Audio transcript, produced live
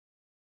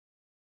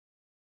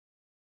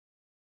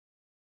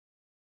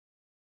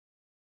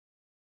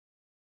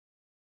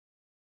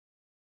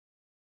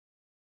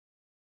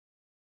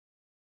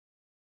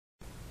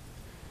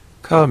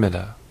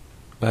Carmilla,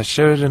 by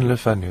Sheridan Le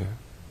Fanu.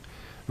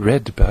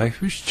 Read by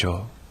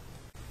Hushicho.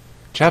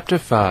 Chapter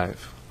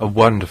 5. A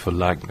Wonderful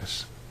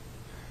Likeness.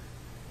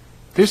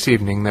 This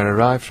evening there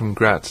arrived from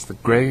Graz the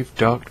grave,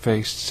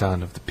 dark-faced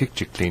son of the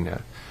picture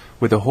cleaner,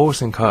 with a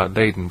horse and cart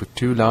laden with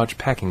 2 large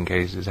packing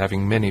cases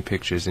having many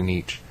pictures in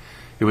each.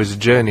 It was a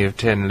journey of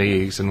 10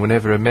 leagues, and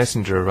whenever a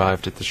messenger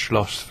arrived at the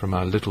Schloss from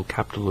our little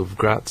capital of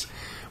Graz,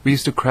 we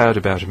used to crowd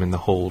about him in the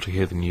hall to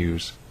hear the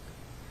news.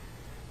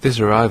 This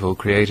arrival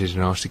created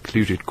in our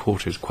secluded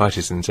quarters quite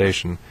a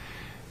sensation.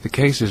 The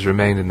cases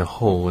remained in the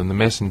hall, and the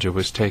messenger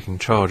was taken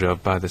charge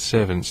of by the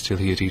servants till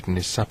he had eaten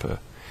his supper.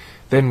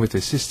 Then, with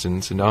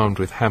assistants, and armed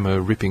with hammer,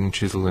 ripping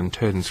chisel, and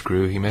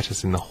turn-screw, he met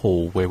us in the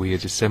hall, where we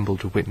had assembled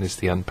to witness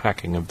the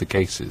unpacking of the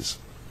cases.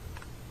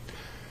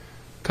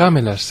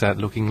 Carmilla sat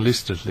looking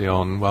listlessly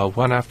on, while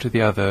one after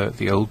the other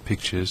the old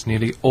pictures,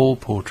 nearly all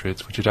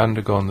portraits which had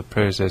undergone the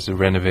process of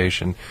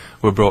renovation,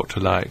 were brought to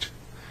light.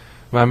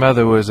 My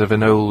mother was of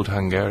an old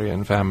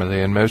Hungarian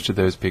family, and most of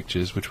those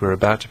pictures, which were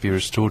about to be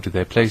restored to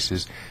their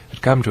places,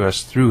 had come to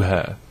us through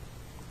her.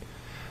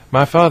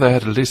 My father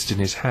had a list in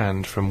his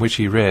hand, from which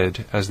he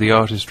read, as the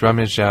artist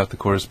rummaged out the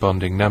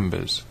corresponding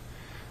numbers.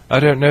 I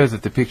don't know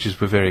that the pictures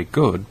were very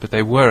good, but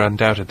they were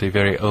undoubtedly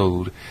very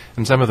old,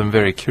 and some of them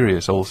very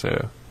curious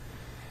also.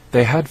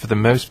 They had for the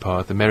most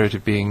part the merit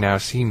of being now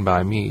seen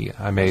by me,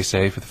 I may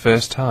say, for the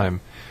first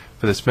time,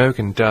 for the smoke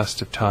and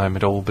dust of time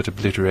had all but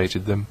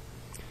obliterated them.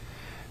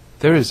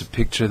 "There is a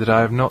picture that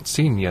I have not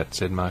seen yet,"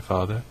 said my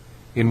father.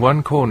 "In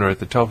one corner at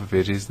the top of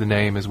it is the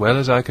name, as well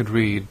as I could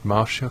read,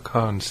 Marcia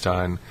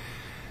Karnstein,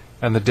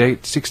 and the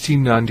date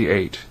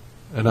 1698,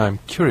 and I am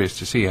curious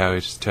to see how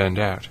it has turned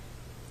out."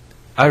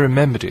 I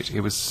remembered it. It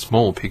was a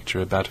small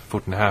picture, about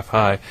 1.5 feet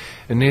high,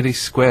 and nearly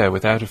square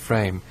without a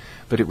frame,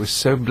 but it was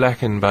so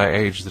blackened by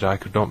age that I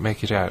could not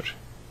make it out.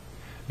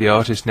 The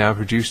artist now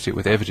produced it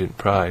with evident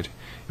pride.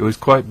 It was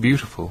quite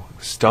beautiful. It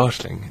was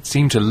startling. It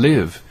seemed to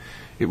live.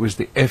 It was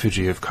the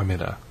effigy of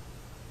Carmilla.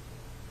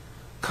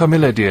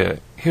 "Carmilla, dear,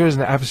 here is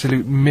an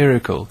absolute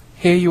miracle.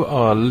 Here you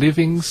are,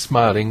 living,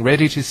 smiling,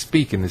 ready to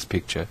speak in this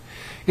picture.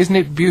 Isn't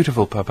it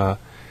beautiful, Papa?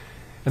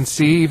 And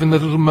see, even the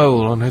little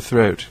mole on her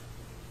throat."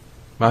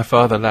 My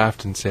father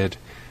laughed and said,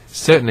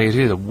 "Certainly it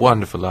is a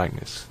wonderful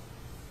likeness."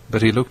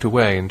 But he looked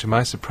away, and to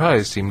my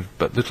surprise seemed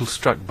but little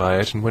struck by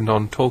it, and went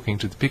on talking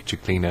to the picture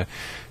cleaner,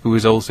 who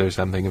was also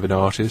something of an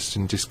artist,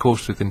 and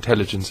discoursed with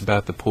intelligence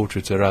about the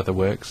portraits or other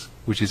works,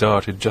 which his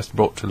art had just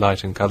brought to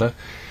light and colour,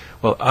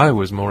 while I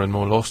was more and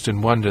more lost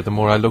in wonder the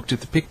more I looked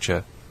at the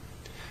picture.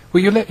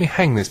 "Will you let me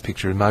hang this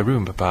picture in my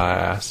room, Papa?" I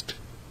asked.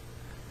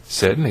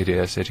 "Certainly,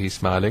 dear," said he,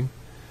 smiling.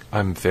 "I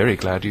am very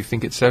glad you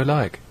think it so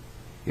like.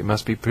 It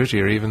must be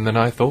prettier even than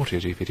I thought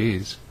it, if it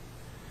is."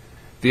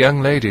 The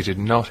young lady did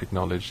not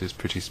acknowledge this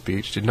pretty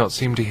speech, did not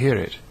seem to hear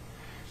it.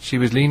 She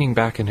was leaning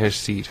back in her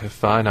seat, her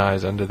fine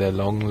eyes under their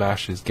long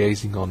lashes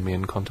gazing on me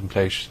in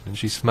contemplation, and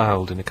she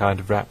smiled in a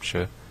kind of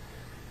rapture.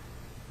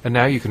 "And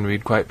now you can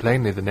read quite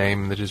plainly the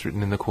name that is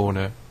written in the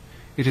corner.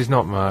 It is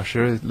not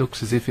Marcia, it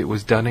looks as if it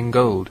was done in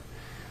gold.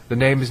 The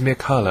name is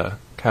Mircalla,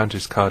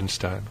 Countess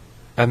Karnstein,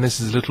 and this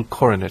is a little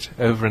coronet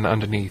over and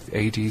underneath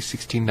A.D.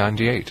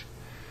 1698.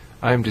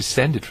 I am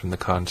descended from the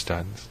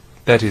Karnsteins.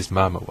 That is,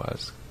 Mamma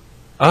was."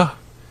 "Ah!"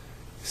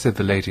 said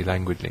the lady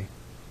languidly.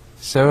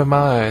 "So am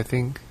I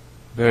think.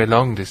 Very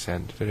long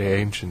descent, very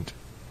ancient.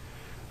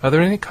 Are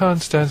there any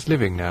Karnsteins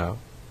living now?"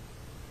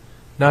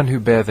 "None who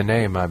bear the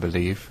name, I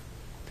believe.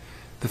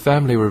 The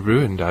family were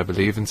ruined, I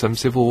believe, in some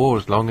civil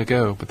wars long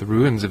ago, but the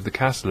ruins of the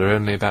castle are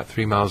only about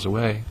 3 miles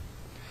away."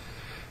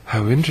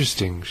 "How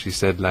interesting," she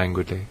said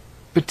languidly.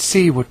 "But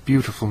see what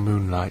beautiful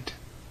moonlight."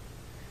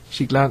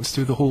 She glanced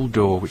through the hall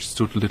door, which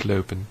stood a little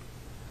open.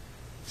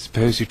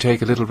 "Suppose you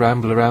take a little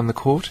ramble around the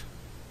court?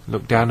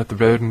 Look down at the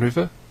road and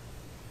river?"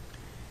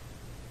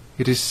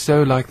 "It is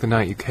so like the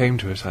night you came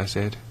to us," I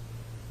said.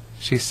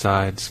 She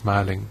sighed,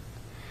 smiling.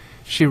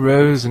 She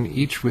rose, and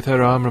each with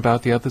her arm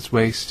about the other's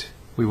waist,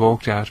 we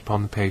walked out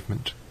upon the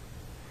pavement.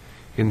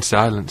 In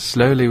silence,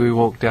 slowly we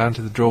walked down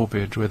to the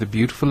drawbridge, where the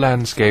beautiful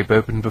landscape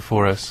opened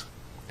before us.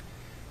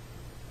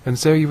 "And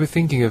so you were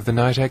thinking of the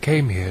night I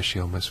came here," she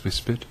almost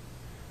whispered.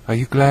 "Are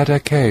you glad I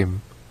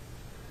came?"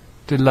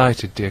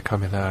 "Delighted, dear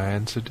Carmilla," I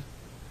answered.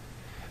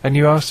 "And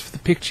you asked for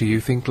the picture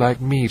you think like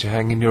me to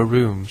hang in your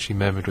room," she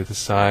murmured with a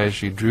sigh as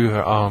she drew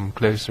her arm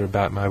closer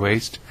about my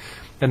waist,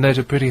 and let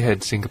her pretty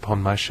head sink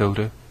upon my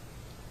shoulder.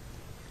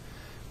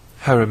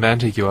 "How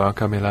romantic you are,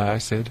 Carmilla," I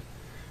said.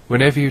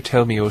 "Whenever you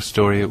tell me your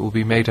story it will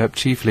be made up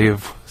chiefly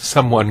of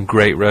some one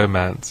great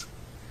romance."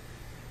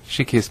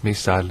 She kissed me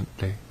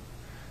silently.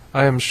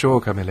 "I am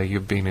sure, Carmilla, you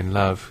have been in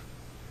love.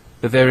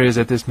 That there is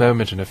at this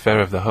moment an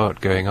affair of the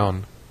heart going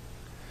on."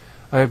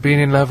 "I have been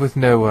in love with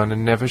no one,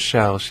 and never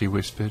shall," she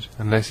whispered,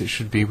 "unless it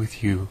should be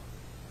with you."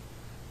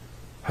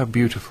 How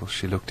beautiful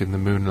she looked in the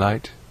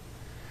moonlight!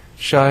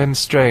 Shy and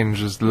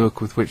strange was the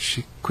look with which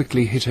she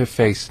quickly hid her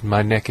face in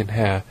my neck and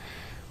hair,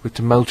 with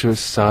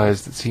tumultuous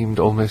sighs that seemed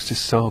almost to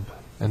sob,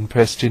 and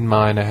pressed in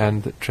mine a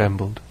hand that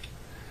trembled.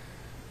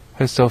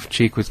 Her soft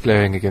cheek was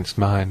glowing against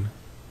mine.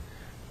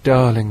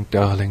 Darling,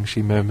 darling,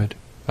 she murmured,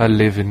 I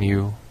live in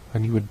you,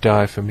 and you would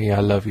die for me, I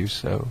love you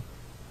so.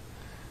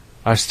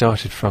 I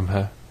started from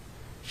her.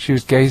 She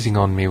was gazing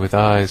on me with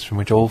eyes from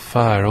which all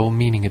fire, all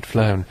meaning had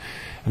flown,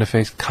 and a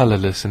face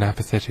colourless and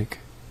apathetic.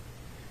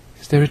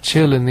 "Is there a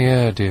chill in the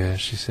air, dear?"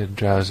 she said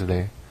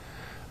drowsily.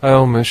 "I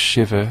almost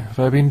shiver. Have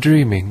I been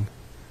dreaming?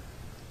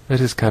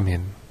 Let us come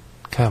in.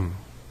 Come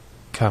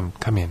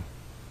in."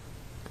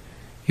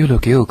 "You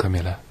look ill,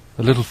 Carmilla,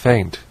 a little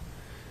faint."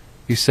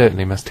 "You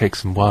certainly must take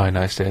some wine,"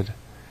 I said.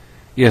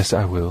 "Yes,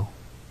 I will.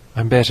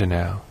 I'm better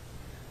now.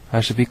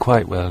 I shall be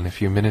quite well in a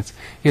few minutes.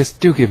 Yes,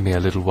 do give me a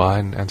little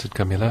wine," answered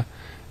Carmilla,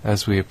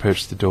 as we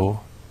approached the door.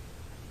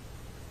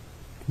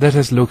 "Let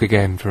us look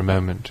again for a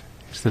moment.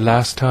 It's the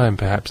last time,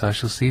 perhaps, I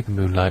shall see the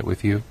moonlight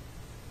with you."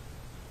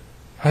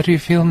 "How do you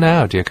feel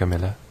now, dear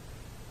Carmilla?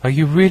 Are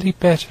you really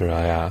better?"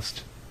 I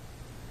asked.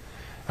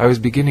 I was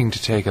beginning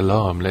to take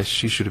alarm lest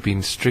she should have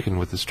been stricken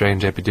with the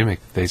strange epidemic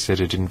that they said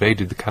had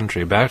invaded the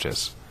country about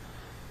us.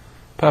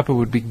 "Papa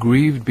would be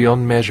grieved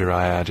beyond measure,"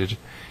 I added,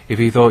 "if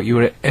he thought you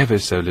were ever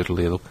so little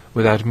ill,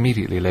 without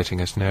immediately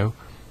letting us know.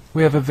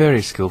 We have a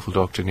very skilful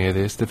doctor near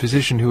this, the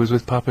physician who was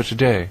with Papa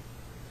today."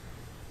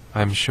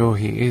 "I am sure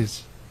he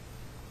is.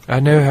 I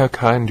know how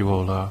kind you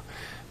all are,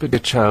 but, dear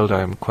child,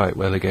 I am quite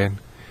well again.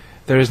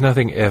 There is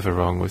nothing ever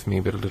wrong with me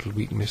but a little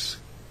weakness.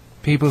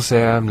 People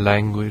say I am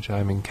languid, I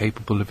am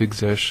incapable of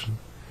exertion.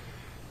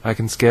 I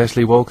can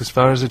scarcely walk as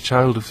far as a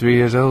child of 3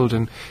 years old,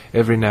 and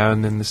every now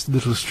and then this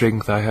little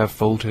strength I have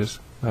falters.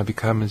 I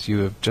become as you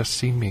have just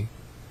seen me.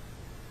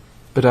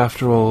 But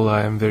after all,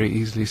 I am very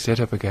easily set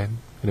up again.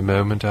 In a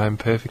moment I am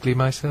perfectly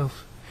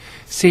myself.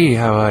 See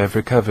how I have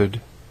recovered."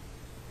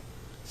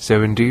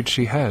 So indeed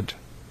she had,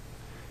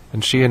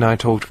 and she and I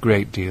talked a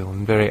great deal,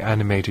 and very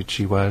animated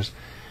she was,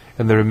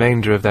 and the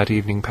remainder of that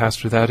evening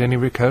passed without any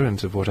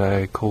recurrence of what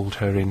I called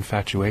her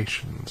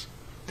infatuations.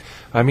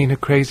 I mean her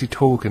crazy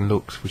talk and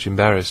looks, which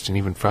embarrassed and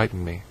even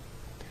frightened me.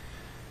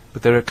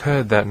 But there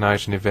occurred that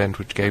night an event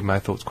which gave my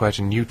thoughts quite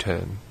a new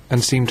turn,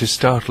 and seemed to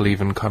startle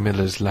even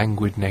Carmilla's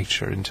languid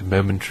nature into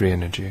momentary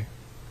energy.